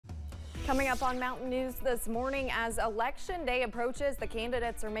Coming up on Mountain News this morning, as Election Day approaches, the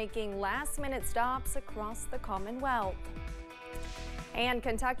candidates are making last-minute stops across the Commonwealth. And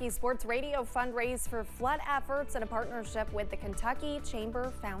Kentucky Sports Radio fundraise for flood efforts in a partnership with the Kentucky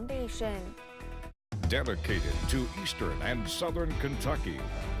Chamber Foundation. Dedicated to Eastern and Southern Kentucky,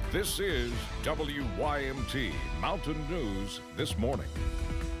 this is WYMT Mountain News This Morning.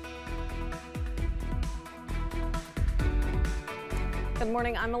 Good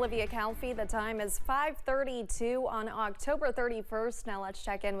morning, I'm Olivia Calfee. The time is 5:32 on October 31st. Now let's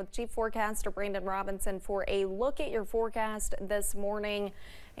check in with Chief Forecaster Brandon Robinson for a look at your forecast this morning.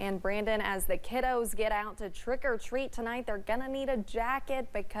 And Brandon, as the kiddos get out to trick or treat tonight, they're gonna need a jacket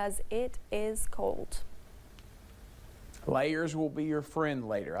because it is cold. Layers will be your friend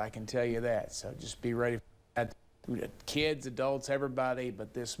later, I can tell you that. So just be ready for that. Kids, adults, everybody.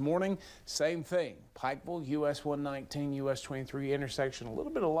 But this morning, same thing. Pikeville, US 119, US 23 intersection. A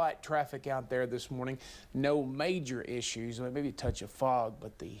little bit of light traffic out there this morning. No major issues, maybe a touch of fog.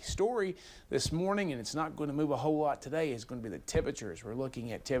 But the story this morning, and it's not going to move a whole lot today, is going to be the temperatures. We're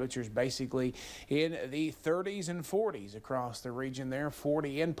looking at temperatures basically in the 30s and 40s across the region there.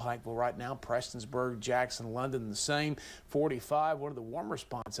 40 in Pikeville right now. Prestonsburg, Jackson, London the same. 45, one of the warmer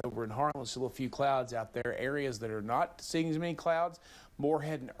spots over in Harlan. Still a few clouds out there. Areas that are not seeing as many clouds.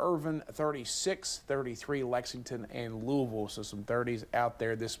 Moorhead and Irvin, 36, 33, Lexington and Louisville. So some 30s out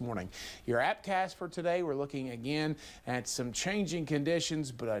there this morning. Your appcast for today, we're looking again at some changing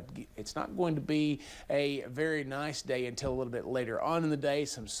conditions, but it's not going to be a very nice day until a little bit later on in the day.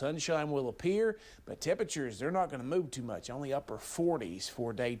 Some sunshine will appear, but temperatures, they're not going to move too much. Only upper 40s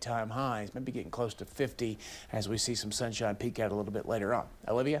for daytime highs, maybe getting close to 50 as we see some sunshine peek out a little bit later on.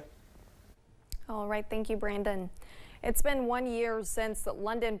 Olivia? All right, thank you, Brandon. It's been 1 year since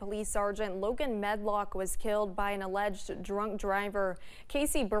London Police Sergeant Logan Medlock was killed by an alleged drunk driver.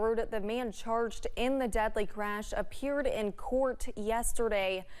 Casey Bird, the man charged in the deadly crash, appeared in court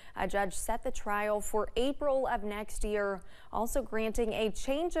yesterday. A judge set the trial for April of next year, also granting a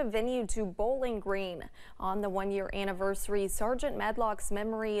change of venue to Bowling Green. On the 1-year anniversary, Sergeant Medlock's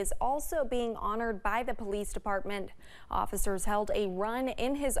memory is also being honored by the police department. Officers held a run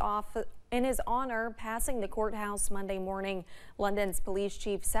in his honor, passing the courthouse Monday morning. London's police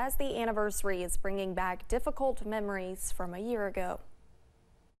chief says the anniversary is bringing back difficult memories from a year ago.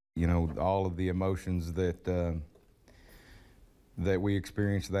 You know, all of the emotions that we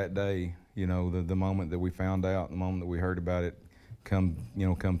experienced that day, you know, the moment that we found out, the moment that we heard about it come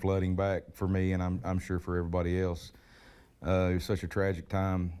flooding back for me, and I'm sure for everybody else. It was such a tragic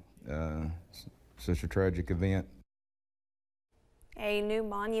time, such a tragic event. A new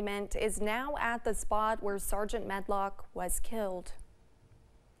monument is now at the spot where Sergeant Medlock was killed.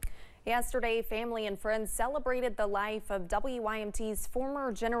 Yesterday, family and friends celebrated the life of WYMT's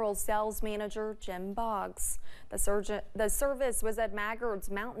former general sales manager, Jim Boggs. The service was at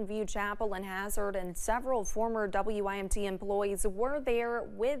Maggard's Mountain View Chapel in Hazard, and several former WYMT employees were there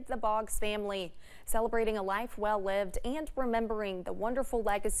with the Boggs family, celebrating a life well lived and remembering the wonderful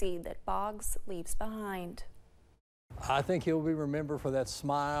legacy that Boggs leaves behind. I think he'll be remembered for that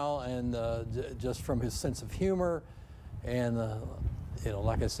smile and just from his sense of humor and, you know,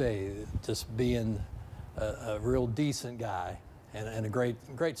 like I say, just being a real decent guy and a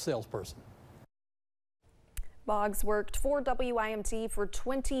great salesperson. Boggs worked for WYMT for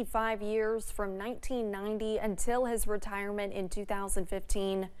 25 years, from 1990 until his retirement in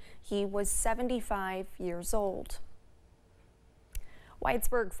 2015. He was 75 years old.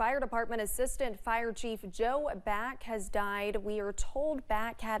 Whitesburg Fire Department Assistant Fire Chief Joe Back has died. We are told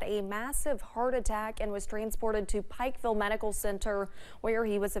Back had a massive heart attack and was transported to Pikeville Medical Center, where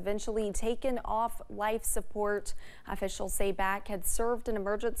he was eventually taken off life support. Officials say Back had served in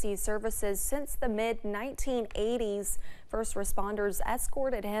emergency services since the mid-1980s. First responders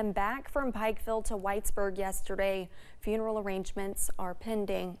escorted him back from Pikeville to Whitesburg yesterday. Funeral arrangements are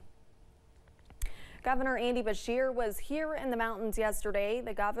pending. Governor Andy Beshear was here in the mountains yesterday.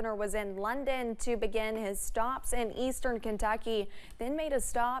 The governor was in London to begin his stops in eastern Kentucky, then made a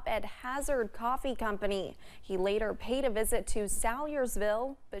stop at Hazard Coffee Company. He later paid a visit to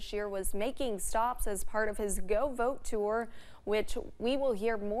Salyersville. Beshear was making stops as part of his Go Vote tour, which we will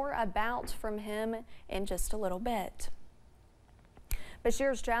hear more about from him in just a little bit.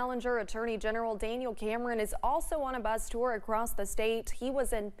 Beshear's challenger, Attorney General Daniel Cameron, is also on a bus tour across the state. He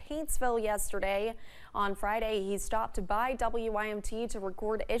was in Paintsville yesterday. On Friday, he stopped by WYMT to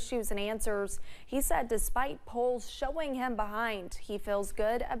record issues and answers. He said despite polls showing him behind, he feels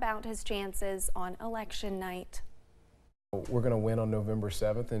good about his chances on election night. We're going to win on November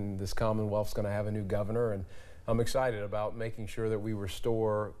 7th, and this Commonwealth's going to have a new governor, and I'm excited about making sure that we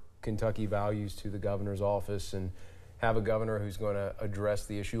restore Kentucky values to the governor's office and have a governor who's going to address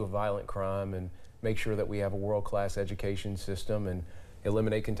the issue of violent crime and make sure that we have a world-class education system and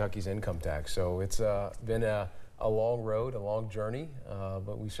eliminate Kentucky's income tax. So it's been a long road, a long journey,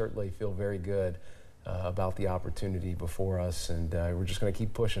 but we certainly feel very good about the opportunity before us, and we're just going to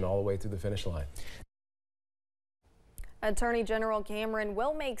keep pushing all the way through the finish line. Attorney General Cameron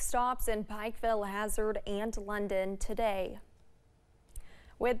will make stops in Pikeville, Hazard, and London today.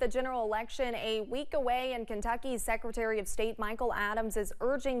 With the general election a week away, and Kentucky's Secretary of State Michael Adams is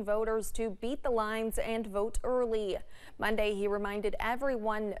urging voters to beat the lines and vote early. Monday, he reminded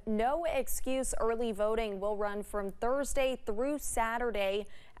everyone no excuse early voting will run from Thursday through Saturday.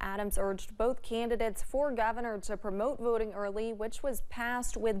 Adams urged both candidates for governor to promote voting early, which was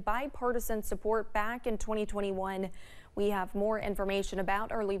passed with bipartisan support back in 2021. We have more information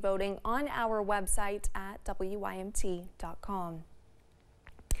about early voting on our website at WYMT.com.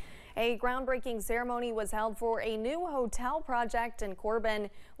 A groundbreaking ceremony was held for a new hotel project in Corbin.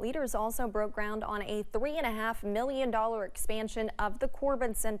 Leaders also broke ground on a $3.5 million expansion of the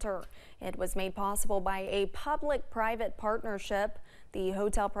Corbin Center. It was made possible by a public-private partnership. The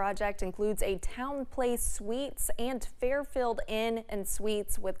hotel project includes a Town Place Suites and Fairfield Inn and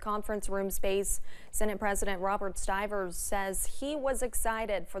Suites with conference room space. Senate President Robert Stivers says he was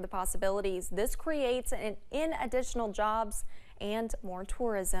excited for the possibilities this creates in additional jobs and more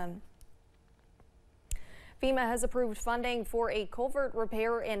tourism. FEMA has approved funding for a culvert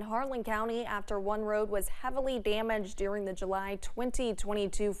repair in Harlan County after one road was heavily damaged during the July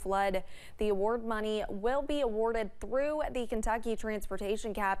 2022 flood. The award money will be awarded through the Kentucky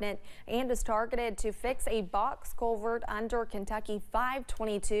Transportation Cabinet and is targeted to fix a box culvert under Kentucky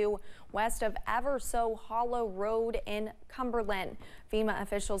 522 west of Ever So Hollow Road in Cumberland. FEMA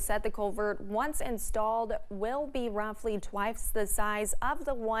officials said the culvert, once installed, will be roughly twice the size of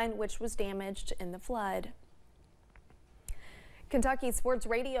the one which was damaged in the flood. Kentucky Sports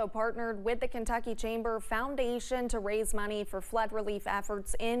Radio partnered with the Kentucky Chamber Foundation to raise money for flood relief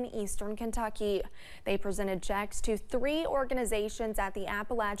efforts in eastern Kentucky. They presented checks to 3 organizations at the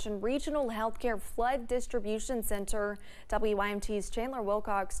Appalachian Regional Healthcare Flood Distribution Center. WYMT's Chandler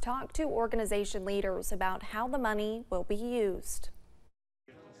Wilcox talked to organization leaders about how the money will be used.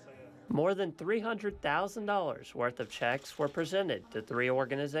 More than $300,000 worth of checks were presented to 3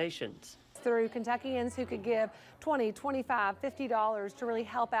 organizations. Through Kentuckians who could give $20, $25, $50 to really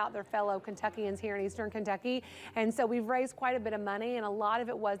help out their fellow Kentuckians here in eastern Kentucky. And so we've raised quite a bit of money, and a lot of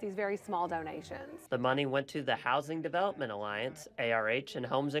it was these very small donations. The money went to the Housing Development Alliance, ARH, and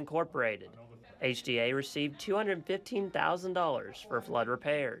Homes Incorporated. HDA received $215,000 for flood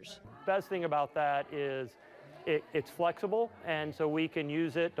repairs. Best thing about that is it's flexible, and so we can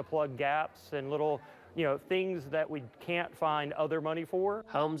use it to plug gaps and little things that we can't find other money for.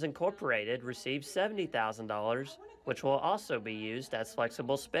 Homes Incorporated received $70,000, which will also be used as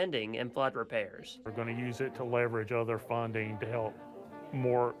flexible spending in flood repairs. We're going to use it to leverage other funding to help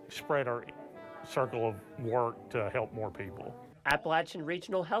more spread our circle of work to help more people. Appalachian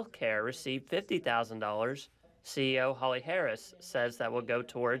Regional Healthcare received $50,000. CEO Holly Harris says that will go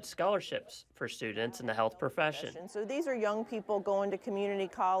towards scholarships for students in the health profession. So these are young people going to community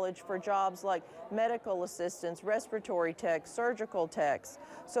college for jobs like medical assistants, respiratory techs, surgical techs.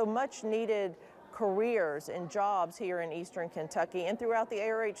 So much needed careers and jobs here in eastern Kentucky and throughout the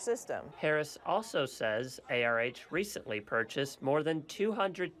ARH system. Harris also says ARH recently purchased more than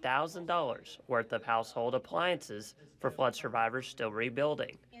 $200,000 worth of household appliances for flood survivors still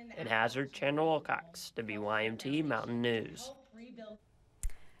rebuilding. In Hazard, Chandler Wilcox, WYMT Mountain News.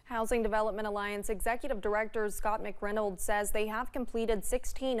 Housing Development Alliance Executive Director Scott McReynolds says they have completed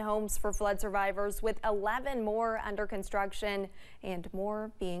 16 homes for flood survivors, with 11 more under construction and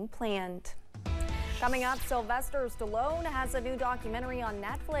more being planned. Coming up, Sylvester Stallone has a new documentary on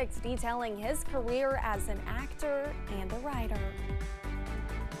Netflix detailing his career as an actor and a writer.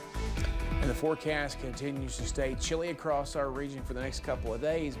 And the forecast continues to stay chilly across our region for the next couple of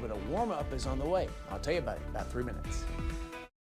days, but a warm-up is on the way. I'll tell you about it in about 3 minutes.